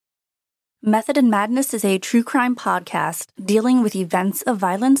Method and Madness is a true crime podcast dealing with events of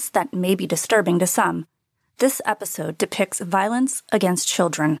violence that may be disturbing to some. This episode depicts violence against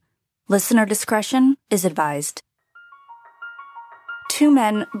children. Listener discretion is advised. Two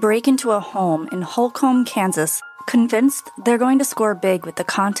men break into a home in Holcomb, Kansas, convinced they're going to score big with the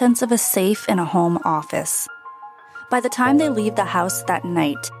contents of a safe in a home office. By the time they leave the house that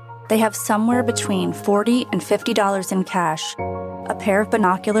night, they have somewhere between $40 and $50 in cash, a pair of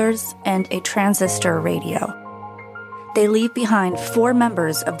binoculars, and a transistor radio. They leave behind 4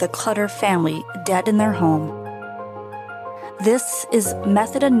 members of the Clutter family dead in their home. This is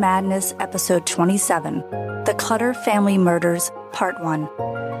Method and Madness, Episode 27, The Clutter Family Murders, Part 1.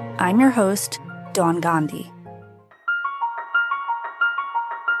 I'm your host, Dawn Gandhi.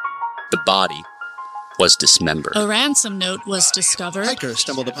 The body was dismembered. A ransom note was discovered. Hikers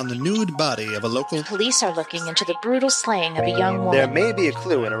stumbled upon the nude body of a local... Police are looking into the brutal slaying of a young woman. There may be a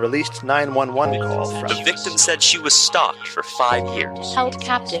clue in a released 911 call from... The victim said she was stalked for 5 years. Held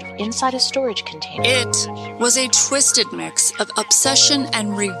captive inside a storage container. It was a twisted mix of obsession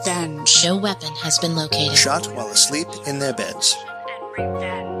and revenge. No weapon has been located. Shot while asleep in their beds.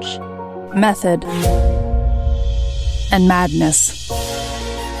 Method and Madness.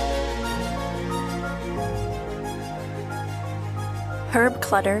 Herb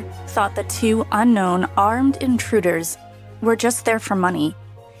Clutter thought the 2 unknown armed intruders were just there for money.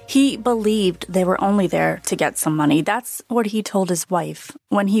 He believed they were only there to get some money. That's what he told his wife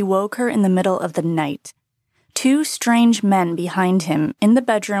when he woke her in the middle of the night. 2 strange men behind him in the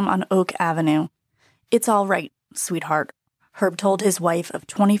bedroom on Oak Avenue. "It's all right, sweetheart," Herb told his wife of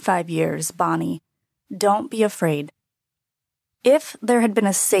 25 years, Bonnie. "Don't be afraid." If there had been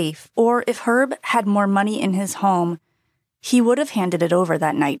a safe, or if Herb had more money in his home, he would have handed it over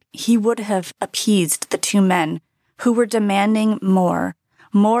that night. He would have appeased the 2 men who were demanding more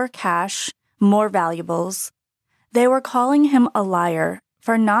cash, more valuables. They were calling him a liar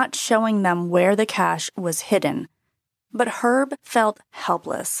for not showing them where the cash was hidden. But Herb felt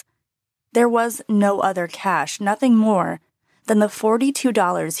helpless. There was no other cash, nothing more than the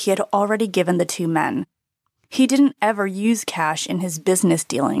 $42 he had already given the 2 men. He didn't ever use cash in his business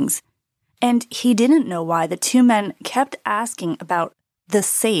dealings. And he didn't know why the 2 men kept asking about the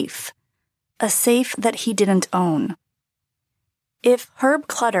safe, a safe that he didn't own. If Herb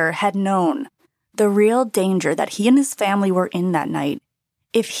Clutter had known the real danger that he and his family were in that night,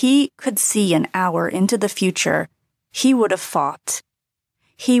 if he could see an hour into the future, he would have fought.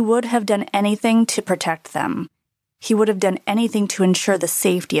 He would have done anything to protect them. He would have done anything to ensure the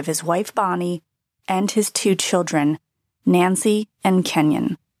safety of his wife Bonnie and his 2 children, Nancy and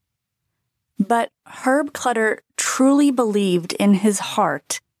Kenyon. But Herb Clutter truly believed in his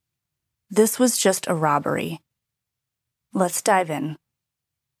heart this was just a robbery. Let's dive in.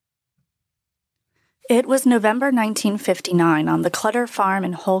 It was November 1959 on the Clutter farm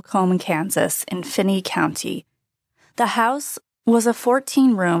in Holcomb, Kansas, in Finney County. The house was a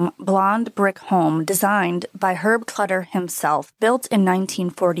 14-room blonde brick home designed by Herb Clutter himself, built in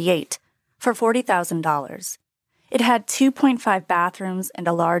 1948 for $40,000. It had 2.5 bathrooms and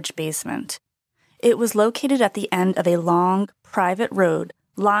a large basement. It was located at the end of a long, private road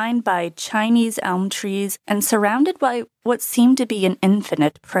lined by Chinese elm trees and surrounded by what seemed to be an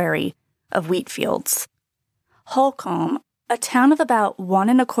infinite prairie of wheat fields. Holcomb, a town of about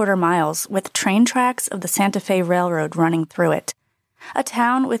 1.25 miles with train tracks of the Santa Fe Railroad running through it, a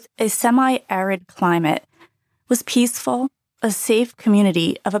town with a semi-arid climate, was peaceful, a safe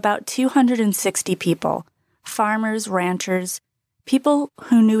community of about 260 people, farmers, ranchers, people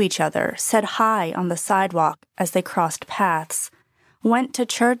who knew each other, said hi on the sidewalk as they crossed paths, went to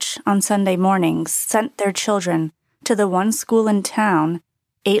church on Sunday mornings, sent their children to the one school in town,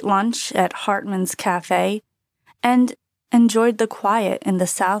 ate lunch at Hartman's Cafe, and enjoyed the quiet in the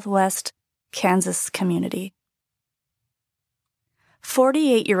southwest Kansas community.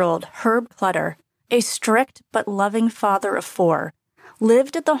 48-year-old Herb Clutter, a strict but loving father of 4,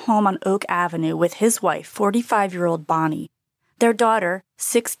 lived at the home on Oak Avenue with his wife, 45-year-old Bonnie, their daughter,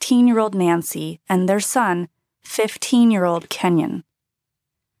 16-year-old Nancy, and their son, 15-year-old Kenyon.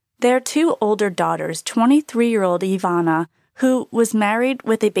 Their 2 older daughters, 23-year-old Ivana, who was married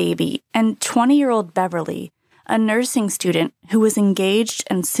with a baby, and 20-year-old Beverly, a nursing student who was engaged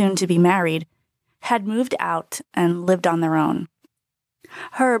and soon to be married, had moved out and lived on their own.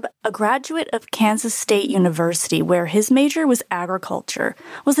 Herb, a graduate of Kansas State University where his major was agriculture,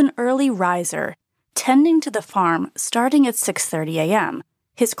 was an early riser, tending to the farm starting at 6:30 a.m.,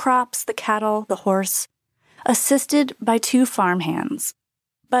 his crops, the cattle, the horse, assisted by 2 farmhands.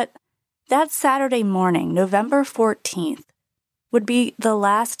 But that Saturday morning, November 14th, would be the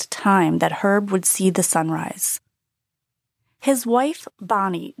last time that Herb would see the sunrise. His wife,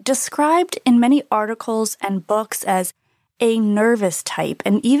 Bonnie, described in many articles and books as a nervous type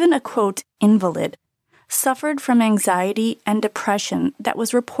and even a, quote, invalid, suffered from anxiety and depression that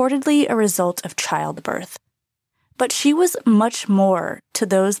was reportedly a result of childbirth. But she was much more to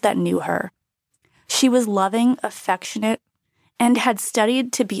those that knew her. She was loving, affectionate, and had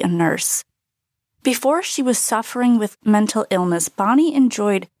studied to be a nurse. Before she was suffering with mental illness, Bonnie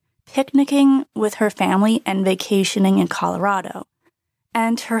enjoyed picnicking with her family and vacationing in Colorado.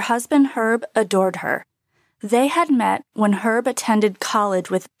 And her husband, Herb, adored her. They had met when Herb attended college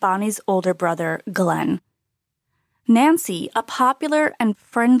with Bonnie's older brother, Glenn. Nancy, a popular and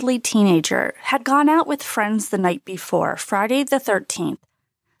friendly teenager, had gone out with friends the night before, Friday the 13th,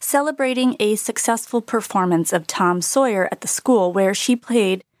 celebrating a successful performance of Tom Sawyer at the school where she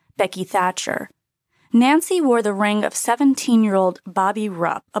played Becky Thatcher. Nancy wore the ring of 17-year-old Bobby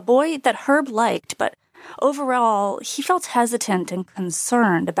Rupp, a boy that Herb liked, but overall he felt hesitant and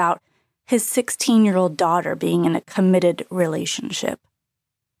concerned about his 16-year-old daughter being in a committed relationship.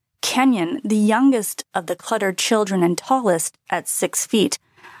 Kenyon, the youngest of the Clutter children and tallest at 6 feet,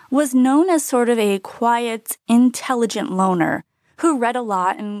 was known as sort of a quiet, intelligent loner who read a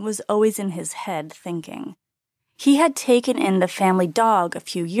lot and was always in his head thinking. He had taken in the family dog a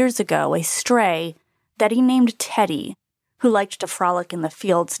few years ago, a stray that he named Teddy, who liked to frolic in the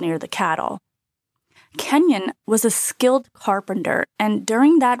fields near the cattle. Kenyon was a skilled carpenter, and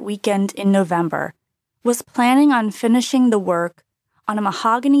during that weekend in November, was planning on finishing the work on a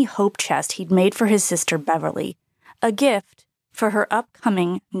mahogany hope chest he'd made for his sister Beverly, a gift for her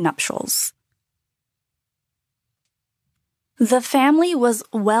upcoming nuptials. The family was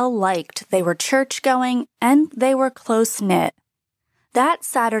well-liked. They were church-going, and they were close-knit. That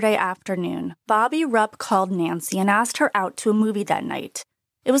Saturday afternoon, Bobby Rupp called Nancy and asked her out to a movie that night.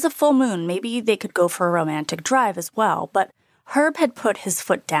 It was a full moon. Maybe they could go for a romantic drive as well, but Herb had put his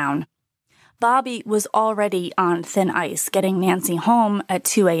foot down. Bobby was already on thin ice, getting Nancy home at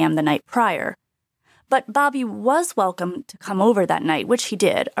 2 a.m. the night prior. But Bobby was welcome to come over that night, which he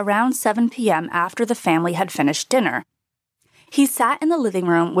did, around 7 p.m. after the family had finished dinner. He sat in the living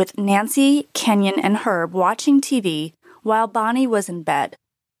room with Nancy, Kenyon, and Herb watching TV while Bonnie was in bed.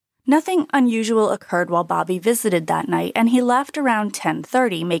 Nothing unusual occurred while Bobby visited that night, and he left around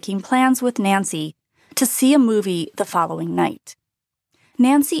 10:30, making plans with Nancy to see a movie the following night.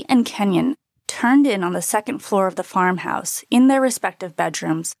 Nancy and Kenyon turned in on the second floor of the farmhouse in their respective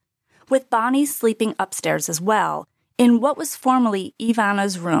bedrooms, with Bonnie sleeping upstairs as well, in what was formerly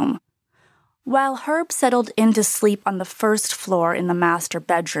Ivana's room, while Herb settled in to sleep on the first floor in the master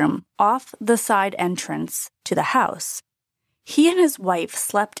bedroom, off the side entrance to the house. He and his wife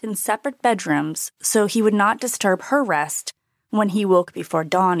slept in separate bedrooms so he would not disturb her rest when he woke before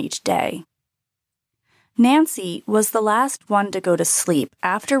dawn each day. Nancy was the last one to go to sleep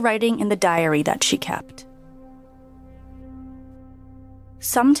after writing in the diary that she kept.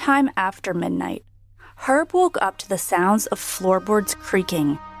 Sometime after midnight, Herb woke up to the sounds of floorboards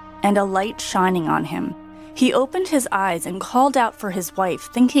creaking and a light shining on him. He opened his eyes and called out for his wife,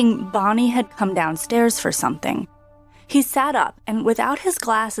 thinking Bonnie had come downstairs for something. He sat up and, without his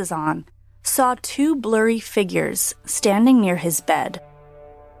glasses on, saw 2 blurry figures standing near his bed.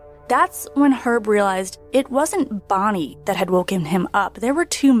 That's when Herb realized it wasn't Bonnie that had woken him up. There were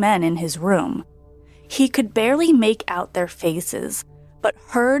 2 men in his room. He could barely make out their faces, but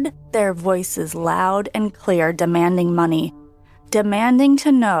heard their voices loud and clear, demanding money, demanding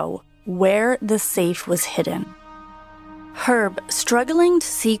to know where the safe was hidden. Herb, struggling to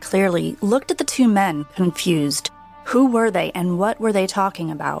see clearly, looked at the 2 men, confused. Who were they and what were they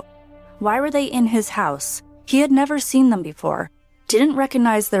talking about? Why were they in his house? He had never seen them before, didn't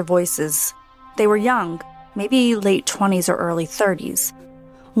recognize their voices. They were young, maybe late 20s or early 30s.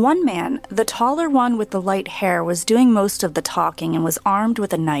 One man, the taller one with the light hair, was doing most of the talking and was armed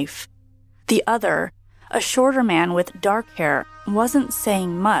with a knife. The other, a shorter man with dark hair, wasn't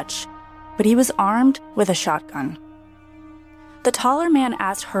saying much, but he was armed with a shotgun. The taller man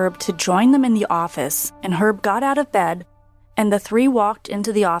asked Herb to join them in the office, and Herb got out of bed, and the 3 walked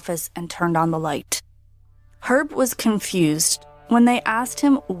into the office and turned on the light. Herb was confused when they asked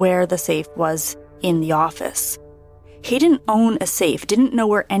him where the safe was in the office. He didn't own a safe, didn't know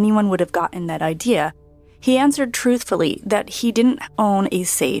where anyone would have gotten that idea. He answered truthfully that he didn't own a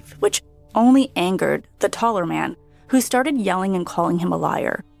safe, which only angered the taller man, who started yelling and calling him a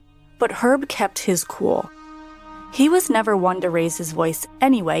liar. But Herb kept his cool. He was never one to raise his voice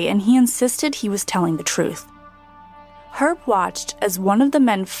anyway, and he insisted he was telling the truth. Herb watched as one of the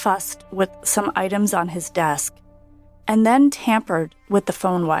men fussed with some items on his desk. and then tampered with the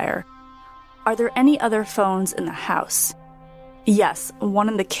phone wire. Are there any other phones in the house? Yes, one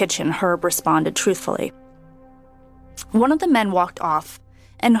in the kitchen, Herb responded truthfully. One of the men walked off,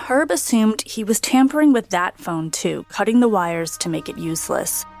 and Herb assumed he was tampering with that phone too, cutting the wires to make it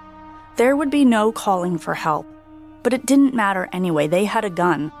useless. There would be no calling for help, but it didn't matter anyway. They had a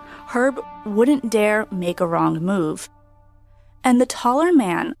gun. Herb wouldn't dare make a wrong move. And the taller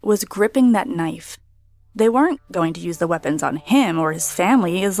man was gripping that knife. They weren't going to use the weapons on him or his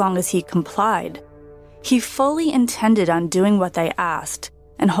family as long as he complied. He fully intended on doing what they asked,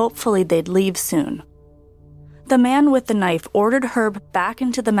 and hopefully they'd leave soon. The man with the knife ordered Herb back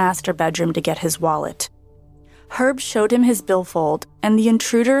into the master bedroom to get his wallet. Herb showed him his billfold, and the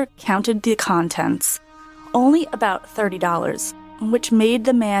intruder counted the contents. Only about $30, which made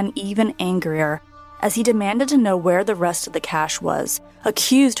the man even angrier, as he demanded to know where the rest of the cash was,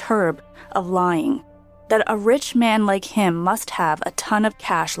 accused Herb of lying, that a rich man like him must have a ton of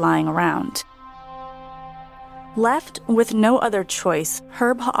cash lying around. Left with no other choice,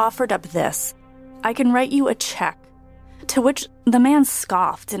 Herb offered up this: "I can write you a check," to which the man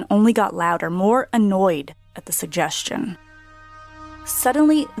scoffed and only got louder, more annoyed at the suggestion.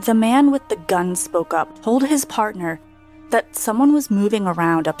 Suddenly, the man with the gun spoke up, told his partner that someone was moving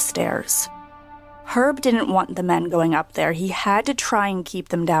around upstairs. Herb didn't want the men going up there. He had to try and keep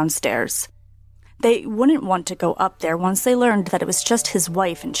them downstairs. They wouldn't want to go up there once they learned that it was just his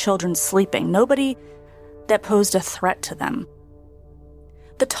wife and children sleeping, nobody that posed a threat to them.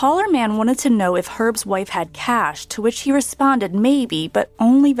 The taller man wanted to know if Herb's wife had cash, to which he responded maybe, but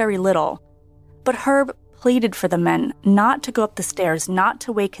only very little. But Herb pleaded for the men not to go up the stairs, not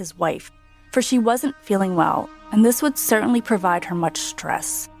to wake his wife, for she wasn't feeling well, and this would certainly provide her much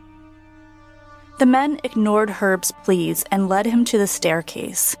stress. The men ignored Herb's pleas and led him to the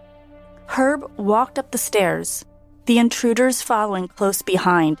staircase. Herb walked up the stairs, the intruders following close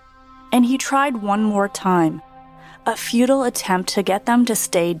behind, and he tried one more time, a futile attempt to get them to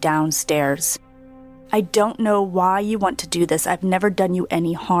stay downstairs. "I don't know why you want to do this. I've never done you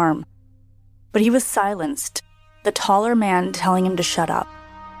any harm." But he was silenced, the taller man telling him to shut up.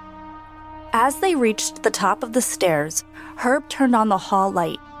 As they reached the top of the stairs, Herb turned on the hall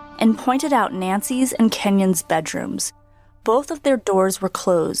light and pointed out Nancy's and Kenyon's bedrooms. Both of their doors were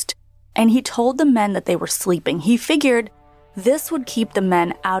closed, and he told the men that they were sleeping. He figured this would keep the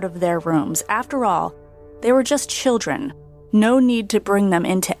men out of their rooms. After all, they were just children. No need to bring them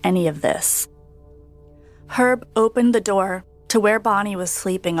into any of this. Herb opened the door to where Bonnie was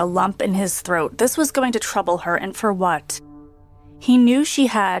sleeping, a lump in his throat. This was going to trouble her, and for what? He knew she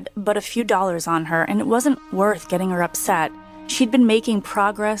had but a few dollars on her, and it wasn't worth getting her upset. She'd been making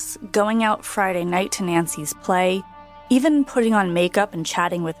progress, going out Friday night to Nancy's play, even putting on makeup and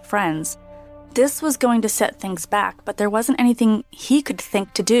chatting with friends. This was going to set things back, but there wasn't anything he could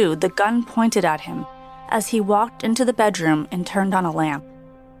think to do. The gun pointed at him as he walked into the bedroom and turned on a lamp.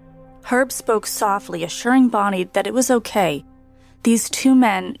 Herb spoke softly, assuring Bonnie that it was okay. These two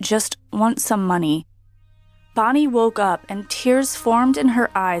men just want some money. Bonnie woke up and tears formed in her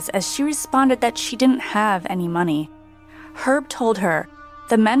eyes as she responded that she didn't have any money. Herb told her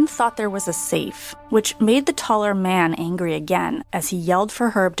the men thought there was a safe, which made the taller man angry again as he yelled for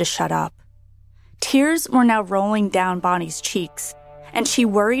Herb to shut up. Tears were now rolling down Bonnie's cheeks, and she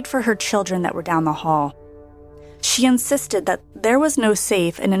worried for her children that were down the hall. She insisted that there was no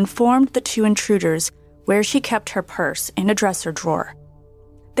safe and informed the two intruders where she kept her purse, in a dresser drawer.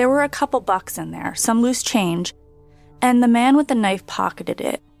 There were a couple bucks in there, some loose change, and the man with the knife pocketed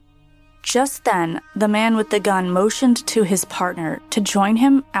it. Just then, the man with the gun motioned to his partner to join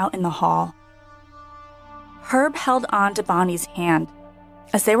him out in the hall. Herb held on to Bonnie's hand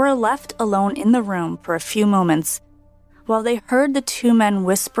as they were left alone in the room for a few moments while they heard the two men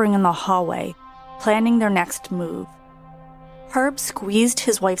whispering in the hallway, planning their next move. Herb squeezed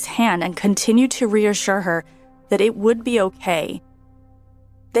his wife's hand and continued to reassure her that it would be okay.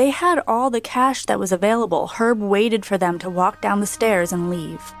 They had all the cash that was available. Herb waited for them to walk down the stairs and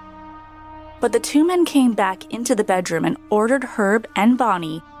leave. But the two men came back into the bedroom and ordered Herb and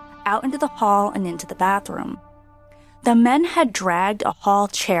Bonnie out into the hall and into the bathroom. The men had dragged a hall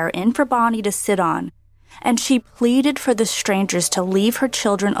chair in for Bonnie to sit on, and she pleaded for the strangers to leave her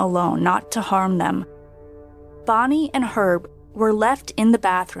children alone, not to harm them. Bonnie and Herb were left in the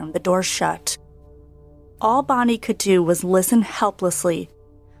bathroom, the door shut. All Bonnie could do was listen helplessly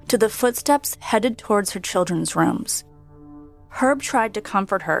to the footsteps headed towards her children's rooms. Herb tried to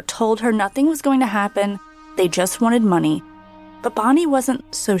comfort her, told her nothing was going to happen, they just wanted money. But Bonnie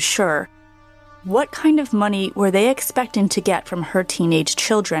wasn't so sure. What kind of money were they expecting to get from her teenage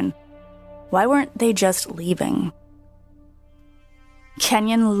children? Why weren't they just leaving?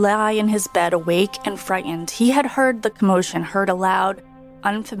 Kenyon lay in his bed, awake and frightened. He had heard the commotion, heard a loud,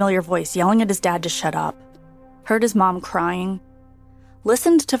 unfamiliar voice yelling at his dad to shut up, heard his mom crying,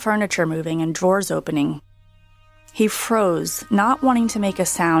 listened to furniture moving and drawers opening. He froze, not wanting to make a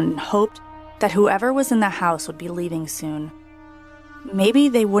sound, and hoped that whoever was in the house would be leaving soon. Maybe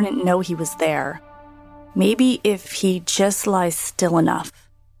they wouldn't know he was there. Maybe if he just lies still enough.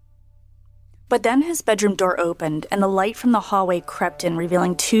 But then his bedroom door opened, and the light from the hallway crept in,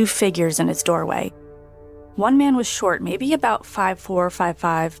 revealing two figures in its doorway. One man was short, maybe about 5'4",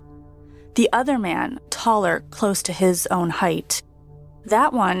 5'5". The other man, taller, close to his own height.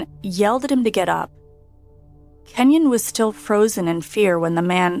 That one yelled at him to get up. Kenyon was still frozen in fear when the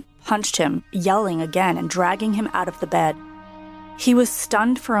man punched him, yelling again and dragging him out of the bed. He was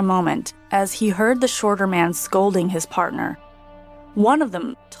stunned for a moment as he heard the shorter man scolding his partner. One of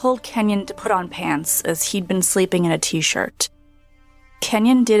them told Kenyon to put on pants as he'd been sleeping in a t-shirt.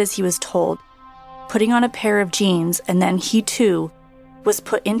 Kenyon did as he was told, putting on a pair of jeans, and then he too was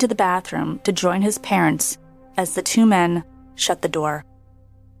put into the bathroom to join his parents as the two men shut the door.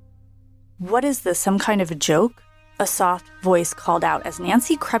 "What is this, some kind of a joke?" a soft voice called out as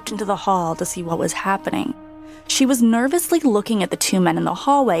Nancy crept into the hall to see what was happening. She was nervously looking at the two men in the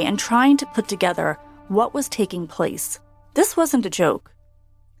hallway and trying to put together what was taking place. This wasn't a joke.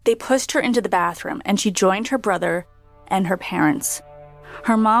 They pushed her into the bathroom, and she joined her brother and her parents.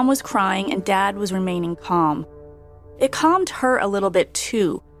 Her mom was crying, and Dad was remaining calm. It calmed her a little bit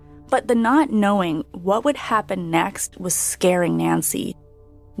too, but the not knowing what would happen next was scaring Nancy.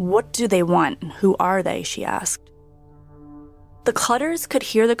 "What do they want? Who are they?" she asked. The Clutters could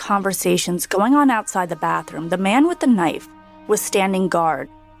hear the conversations going on outside the bathroom. The man with the knife was standing guard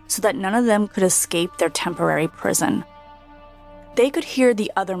so that none of them could escape their temporary prison. They could hear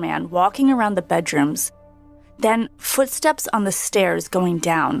the other man walking around the bedrooms, then footsteps on the stairs going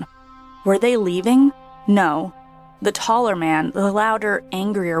down. Were they leaving? No. The taller man, the louder,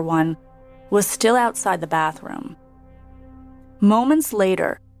 angrier one, was still outside the bathroom. Moments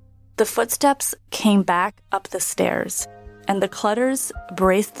later, the footsteps came back up the stairs, and the Clutters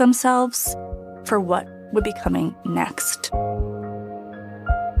braced themselves for what would be coming next.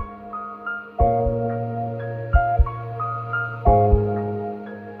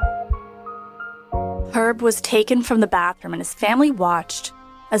 Herb was taken from the bathroom, and his family watched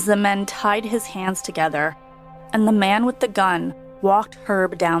as the men tied his hands together, and the man with the gun walked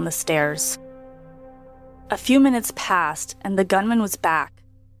Herb down the stairs. A few minutes passed, and the gunman was back.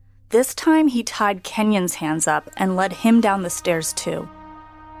 This time he tied Kenyon's hands up and led him down the stairs too.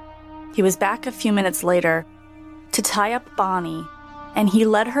 He was back a few minutes later to tie up Bonnie, and he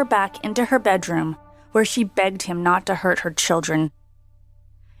led her back into her bedroom where she begged him not to hurt her children.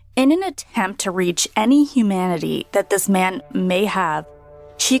 In an attempt to reach any humanity that this man may have,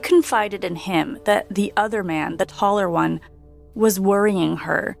 she confided in him that the other man, the taller one, was worrying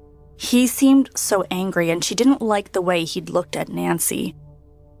her. He seemed so angry, and she didn't like the way he'd looked at Nancy.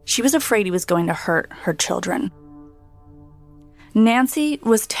 She was afraid he was going to hurt her children. Nancy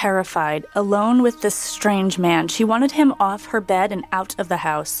was terrified, alone with this strange man. She wanted him off her bed and out of the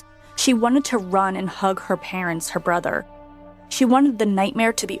house. She wanted to run and hug her parents, her brother. She wanted the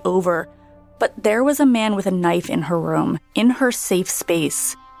nightmare to be over, but there was a man with a knife in her room, in her safe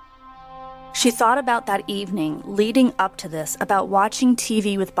space. She thought about that evening leading up to this, about watching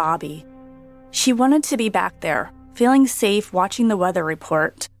TV with Bobby. She wanted to be back there, feeling safe watching the weather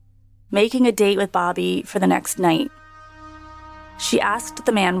report, making a date with Bobby for the next night. She asked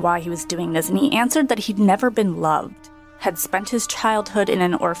the man why he was doing this, and he answered that he'd never been loved, had spent his childhood in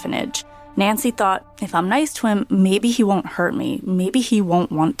an orphanage. Nancy thought, if I'm nice to him, maybe he won't hurt me, maybe he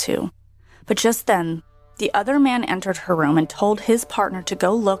won't want to. But just then, the other man entered her room and told his partner to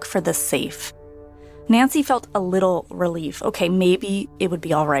go look for the safe. Nancy felt a little relief. Okay, maybe it would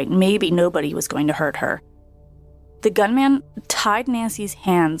be all right. Maybe nobody was going to hurt her. The gunman tied Nancy's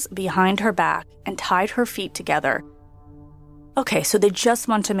hands behind her back and tied her feet together. Okay, so they just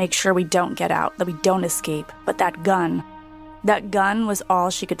want to make sure we don't get out, that we don't escape. But that gun was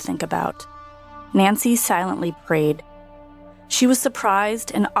all she could think about. Nancy silently prayed. She was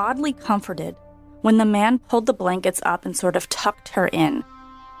surprised and oddly comforted when the man pulled the blankets up and sort of tucked her in.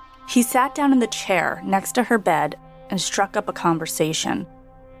 He sat down in the chair next to her bed and struck up a conversation.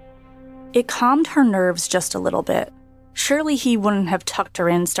 It calmed her nerves just a little bit. Surely he wouldn't have tucked her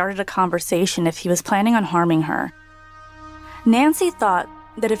in, started a conversation if he was planning on harming her. Nancy thought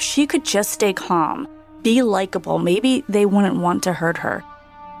that if she could just stay calm, be likable, maybe they wouldn't want to hurt her.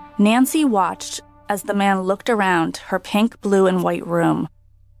 Nancy watched as the man looked around her pink, blue, and white room,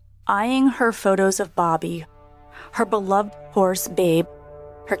 eyeing her photos of Bobby, her beloved horse Babe,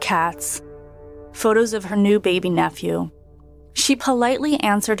 her cats, photos of her new baby nephew. She politely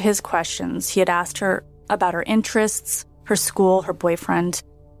answered his questions. He had asked her about her interests, her school, her boyfriend.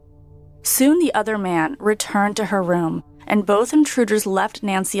 Soon the other man returned to her room, and both intruders left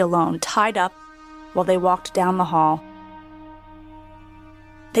Nancy alone, tied up, while they walked down the hall.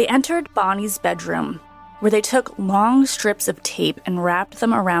 They entered Bonnie's bedroom, where they took long strips of tape and wrapped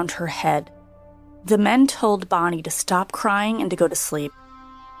them around her head. The men told Bonnie to stop crying and to go to sleep.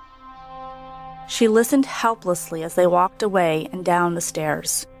 She listened helplessly as they walked away and down the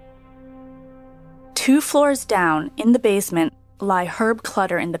stairs. 2 floors down, in the basement, lie Herb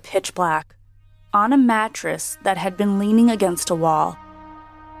Clutter in the pitch black, on a mattress that had been leaning against a wall.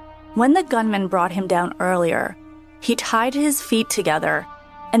 When the gunman brought him down earlier, he tied his feet together,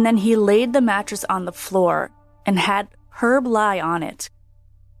 and then he laid the mattress on the floor and had Herb lie on it,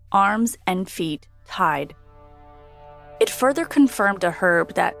 arms and feet tied. It further confirmed to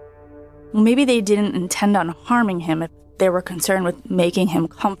Herb that maybe they didn't intend on harming him if they were concerned with making him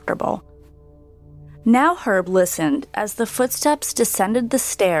comfortable. Now Herb listened as the footsteps descended the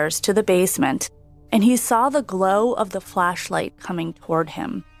stairs to the basement, and he saw the glow of the flashlight coming toward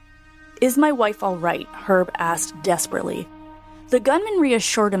him. "Is my wife all right?" Herb asked desperately. The gunman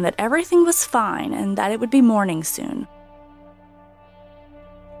reassured him that everything was fine and that it would be morning soon.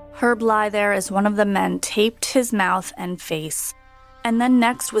 Herb lay there as one of the men taped his mouth and face. And then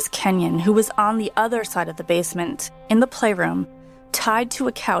next was Kenyon, who was on the other side of the basement, in the playroom, tied to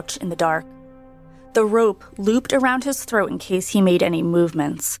a couch in the dark. The rope looped around his throat in case he made any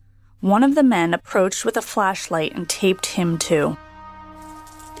movements. One of the men approached with a flashlight and taped him too.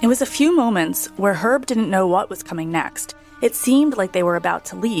 It was a few moments where Herb didn't know what was coming next. It seemed like they were about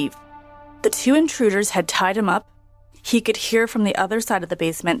to leave. The 2 intruders had tied him up. He could hear from the other side of the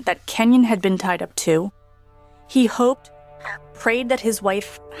basement that Kenyon had been tied up too. He hoped, prayed that his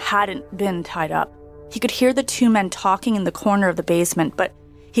wife hadn't been tied up. He could hear the 2 men talking in the corner of the basement, but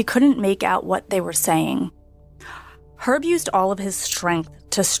he couldn't make out what they were saying. Herb used all of his strength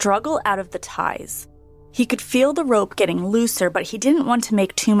to struggle out of the ties. He could feel the rope getting looser, but he didn't want to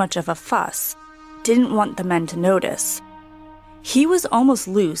make too much of a fuss, didn't want the men to notice. He was almost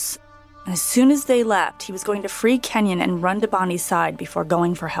loose, and as soon as they left, he was going to free Kenyon and run to Bonnie's side before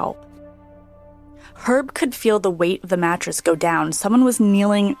going for help. Herb could feel the weight of the mattress go down. Someone was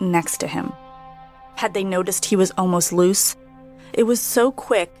kneeling next to him. Had they noticed he was almost loose? It was so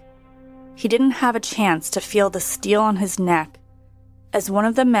quick, he didn't have a chance to feel the steel on his neck as one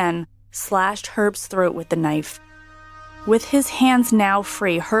of the men slashed Herb's throat with the knife. With his hands now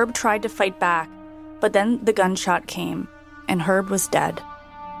free, Herb tried to fight back, but then the gunshot came, and Herb was dead.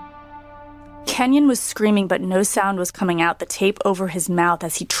 Kenyon was screaming, but no sound was coming out, the tape over his mouth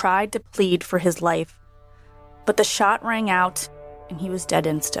as he tried to plead for his life. But the shot rang out, and he was dead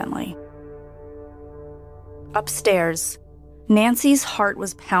instantly. Upstairs, Nancy's heart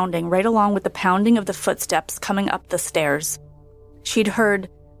was pounding right along with the pounding of the footsteps coming up the stairs. She'd heard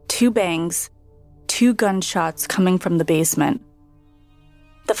 2 bangs, 2 gunshots coming from the basement.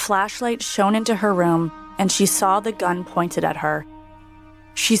 The flashlight shone into her room, and she saw the gun pointed at her.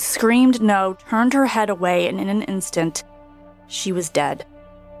 She screamed no, turned her head away, and in an instant, she was dead.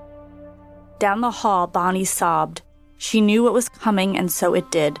 Down the hall, Bonnie sobbed. She knew what was coming, and so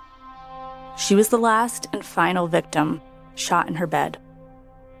it did. She was the last and final victim, shot in her bed.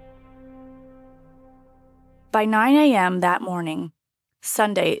 By 9 a.m. that morning,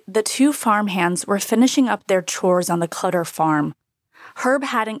 Sunday, the 2 farmhands were finishing up their chores on the Clutter farm. Herb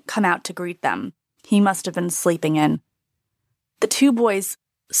hadn't come out to greet them. He must have been sleeping in. The 2 boys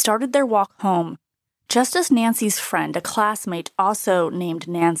started their walk home, just as Nancy's friend, a classmate also named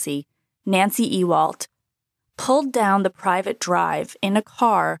Nancy Ewalt, pulled down the private drive in a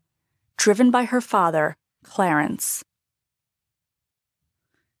car driven by her father, Clarence.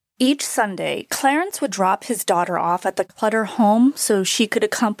 Each Sunday, Clarence would drop his daughter off at the Clutter home so she could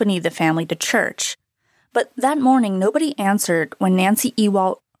accompany the family to church. But that morning, nobody answered when Nancy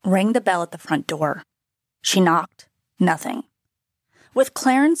Ewalt rang the bell at the front door. She knocked. Nothing. With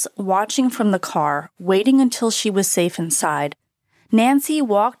Clarence watching from the car, waiting until she was safe inside, Nancy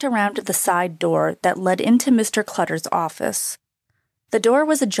walked around to the side door that led into Mr. Clutter's office. The door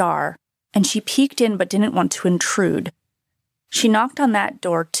was ajar, and she peeked in but didn't want to intrude. She knocked on that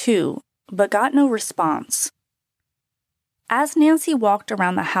door too, but got no response. As Nancy walked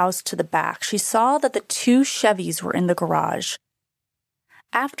around the house to the back, she saw that the 2 Chevys were in the garage.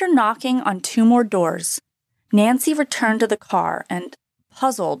 After knocking on 2 more doors, Nancy returned to the car and,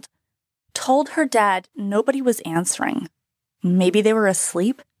 puzzled, told her dad nobody was answering. Maybe they were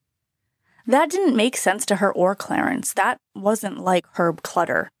asleep? That didn't make sense to her or Clarence. That wasn't like Herb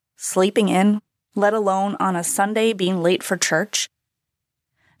Clutter, sleeping in, let alone on a Sunday being late for church.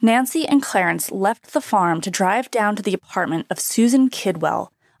 Nancy and Clarence left the farm to drive down to the apartment of Susan Kidwell,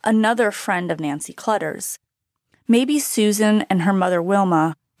 another friend of Nancy Clutter's. Maybe Susan and her mother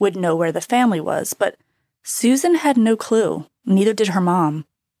Wilma would know where the family was, but Susan had no clue. Neither did her mom.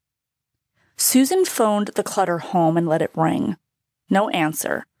 Susan phoned the Clutter home and let it ring. No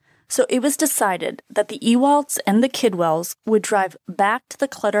answer. So it was decided that the Ewalds and the Kidwells would drive back to the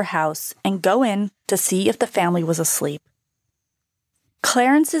Clutter house and go in to see if the family was asleep.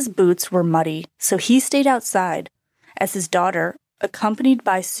 Clarence's boots were muddy, so he stayed outside as his daughter, accompanied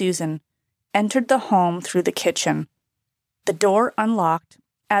by Susan, entered the home through the kitchen. The door unlocked,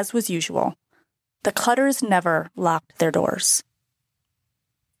 as was usual. The Clutters never locked their doors.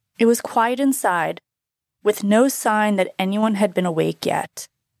 It was quiet inside, with no sign that anyone had been awake yet.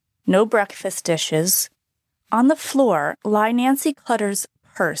 No breakfast dishes. On the floor lie Nancy Clutter's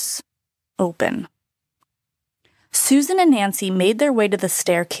purse, open. Susan and Nancy made their way to the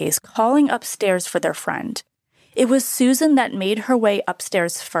staircase, calling upstairs for their friend. It was Susan that made her way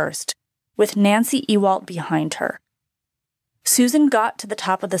upstairs first, with Nancy Ewald behind her. Susan got to the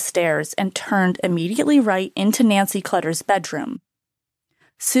top of the stairs and turned immediately right into Nancy Clutter's bedroom.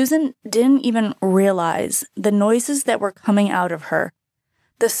 Susan didn't even realize the noises that were coming out of her,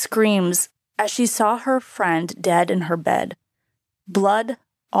 the screams as she saw her friend dead in her bed, blood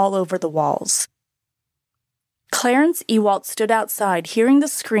all over the walls. Clarence Ewald stood outside hearing the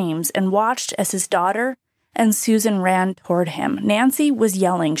screams and watched as his daughter and Susan ran toward him. Nancy was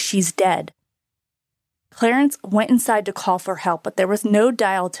yelling, "She's dead." Clarence went inside to call for help, but there was no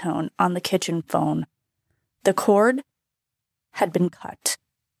dial tone on the kitchen phone. The cord had been cut.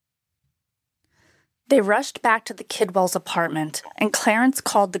 They rushed back to the Kidwells' apartment, and Clarence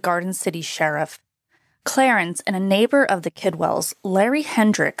called the Garden City sheriff. Clarence and a neighbor of the Kidwells, Larry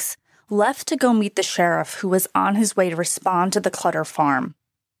Hendricks, left to go meet the sheriff, who was on his way to respond to the Clutter farm.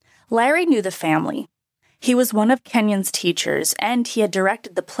 Larry knew the family. He was one of Kenyon's teachers, and he had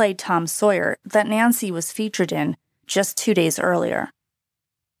directed the play Tom Sawyer that Nancy was featured in just 2 days earlier.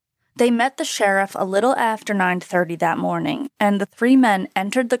 They met the sheriff a little after 9:30 that morning, and the three men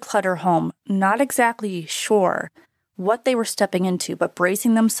entered the Clutter home not exactly sure what they were stepping into, but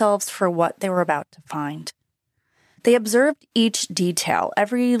bracing themselves for what they were about to find. They observed each detail,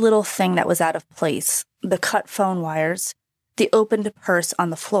 every little thing that was out of place, the cut phone wires, the opened purse on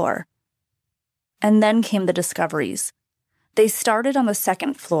the floor. And then came the discoveries. They started on the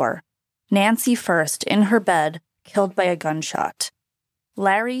second floor. Nancy first, in her bed, killed by a gunshot.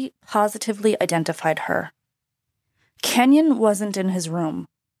 Larry positively identified her. Kenyon wasn't in his room,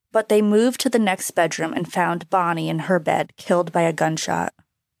 but they moved to the next bedroom and found Bonnie in her bed, killed by a gunshot.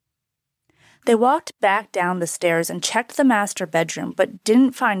 They walked back down the stairs and checked the master bedroom, but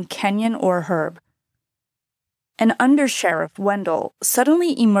didn't find Kenyon or Herb. An undersheriff, Wendell,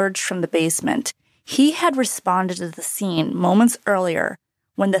 suddenly emerged from the basement. He had responded to the scene moments earlier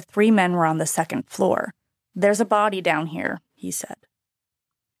when the three men were on the second floor. "There's a body down here," he said.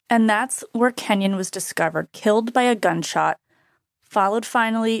 And that's where Kenyon was discovered, killed by a gunshot, followed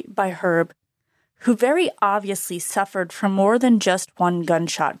finally by Herb, who very obviously suffered from more than just one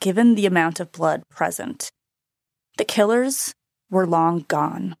gunshot, given the amount of blood present. The killers were long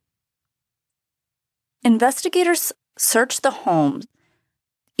gone. Investigators searched the home,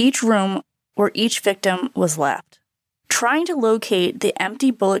 each room where each victim was left, trying to locate the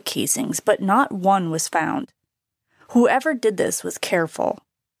empty bullet casings, but not one was found. Whoever did this was careful.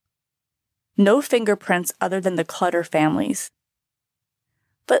 No fingerprints other than the Clutter family's.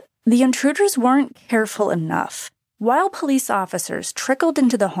 But the intruders weren't careful enough. While police officers trickled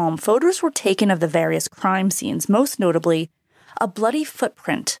into the home, photos were taken of the various crime scenes, most notably a bloody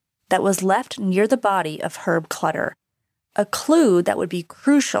footprint that was left near the body of Herb Clutter, a clue that would be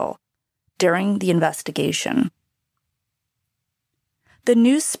crucial during the investigation. The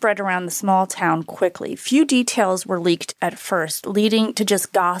news spread around the small town quickly. Few details were leaked at first, leading to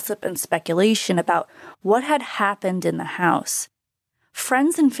just gossip and speculation about what had happened in the house.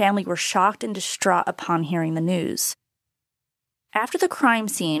 Friends and family were shocked and distraught upon hearing the news. After the crime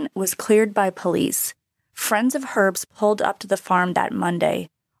scene was cleared by police, friends of Herb's pulled up to the farm that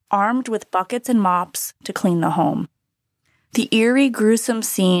Monday, armed with buckets and mops to clean the home. The eerie, gruesome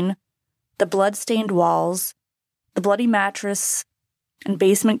scene, the blood-stained walls, the bloody mattress, and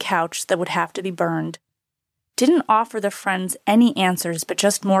basement couch that would have to be burned, didn't offer the friends any answers but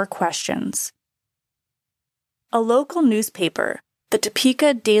just more questions. A local newspaper, the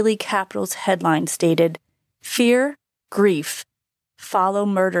Topeka Daily Capital's headline stated, "Fear, grief, follow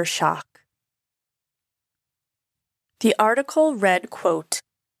murder shock. The article read, quote,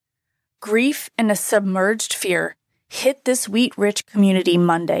 "Grief and a submerged fear hit this wheat-rich community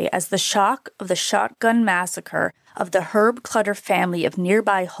Monday as the shock of the shotgun massacre of the Herb Clutter family of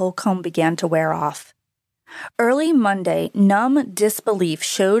nearby Holcomb began to wear off. Early Monday, numb disbelief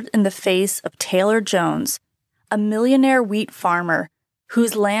showed in the face of Taylor Jones, a millionaire wheat farmer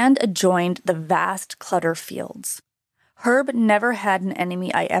whose land adjoined the vast Clutter fields. Herb never had an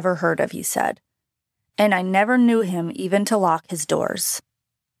enemy I ever heard of, he said, and I never knew him even to lock his doors."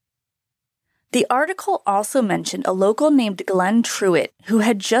 The article also mentioned a local named Glenn Truitt who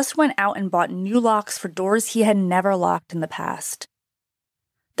had just went out and bought new locks for doors he had never locked in the past.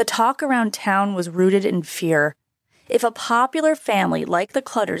 The talk around town was rooted in fear. If a popular family like the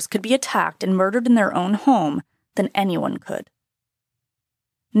Clutters could be attacked and murdered in their own home, then anyone could.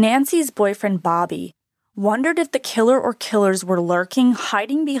 Nancy's boyfriend Bobby wondered if the killer or killers were lurking,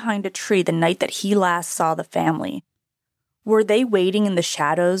 hiding behind a tree the night that he last saw the family. Were they waiting in the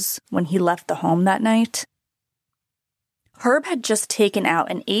shadows when he left the home that night? Herb had just taken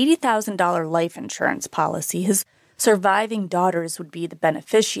out an $80,000 life insurance policy. His surviving daughters would be the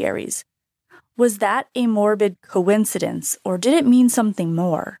beneficiaries. Was that a morbid coincidence, or did it mean something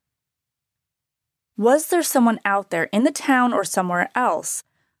more? Was there someone out there in the town or somewhere else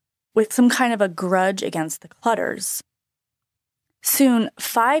with some kind of a grudge against the Clutters? Soon,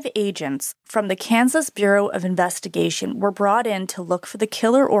 5 agents from the Kansas Bureau of Investigation were brought in to look for the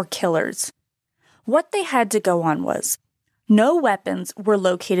killer or killers. What they had to go on was, no weapons were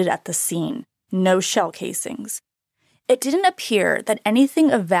located at the scene, no shell casings. It didn't appear that anything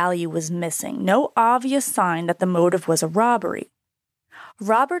of value was missing, no obvious sign that the motive was a robbery.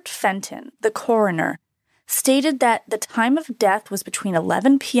 Robert Fenton, the coroner, stated that the time of death was between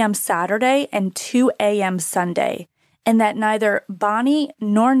 11 p.m. Saturday and 2 a.m. Sunday, and that neither Bonnie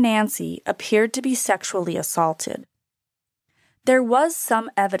nor Nancy appeared to be sexually assaulted. There was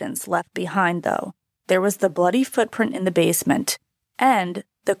some evidence left behind, though. There was the bloody footprint in the basement and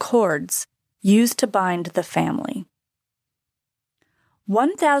the cords used to bind the family.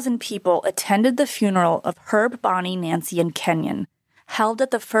 1,000 people attended the funeral of Herb, Bonnie, Nancy, and Kenyon, held at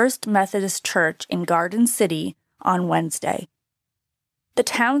the First Methodist Church in Garden City on Wednesday. The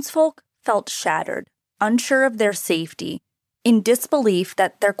townsfolk felt shattered, unsure of their safety, in disbelief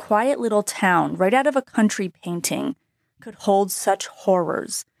that their quiet little town, right out of a country painting, could hold such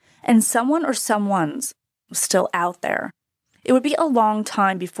horrors, and someone or someone's was still out there. It would be a long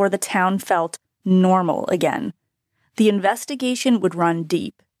time before the town felt normal again. The investigation would run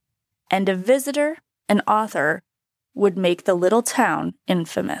deep, and a visitor, an author, would make the little town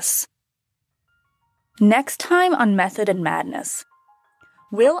infamous. Next time on Method and Madness,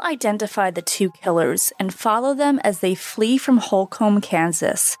 we'll identify the 2 killers and follow them as they flee from Holcomb,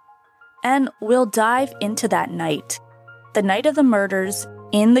 Kansas. And we'll dive into that night, the night of the murders,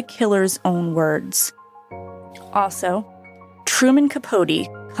 in the killer's own words. Also, Truman Capote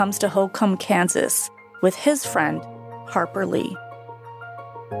comes to Holcomb, Kansas, with his friend, Harper Lee.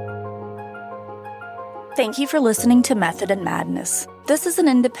 Thank you for listening to Method and Madness. This is an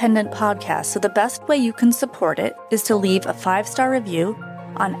independent podcast, so the best way you can support it is to leave a 5-star review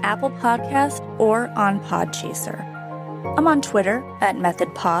on Apple Podcast or on Podchaser. I'm on Twitter at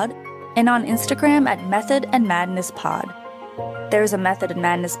MethodPod and on Instagram at Method and Madness Pod. There's a Method and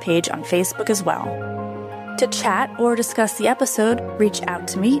Madness page on Facebook as well. To chat or discuss the episode, reach out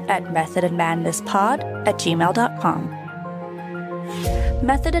to me at methodandmadnesspod@gmail.com.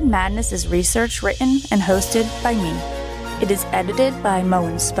 Method and Madness is researched, written, and hosted by me. It is edited by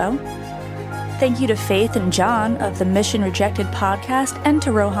Moen Spo. Thank you to Faith and John of the Mission Rejected podcast and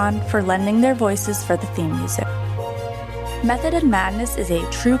to Rohan for lending their voices for the theme music. Method and Madness is a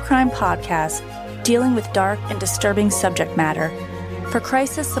true crime podcast dealing with dark and disturbing subject matter. For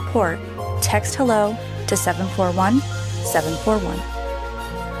crisis support, text HELLO to 741-741.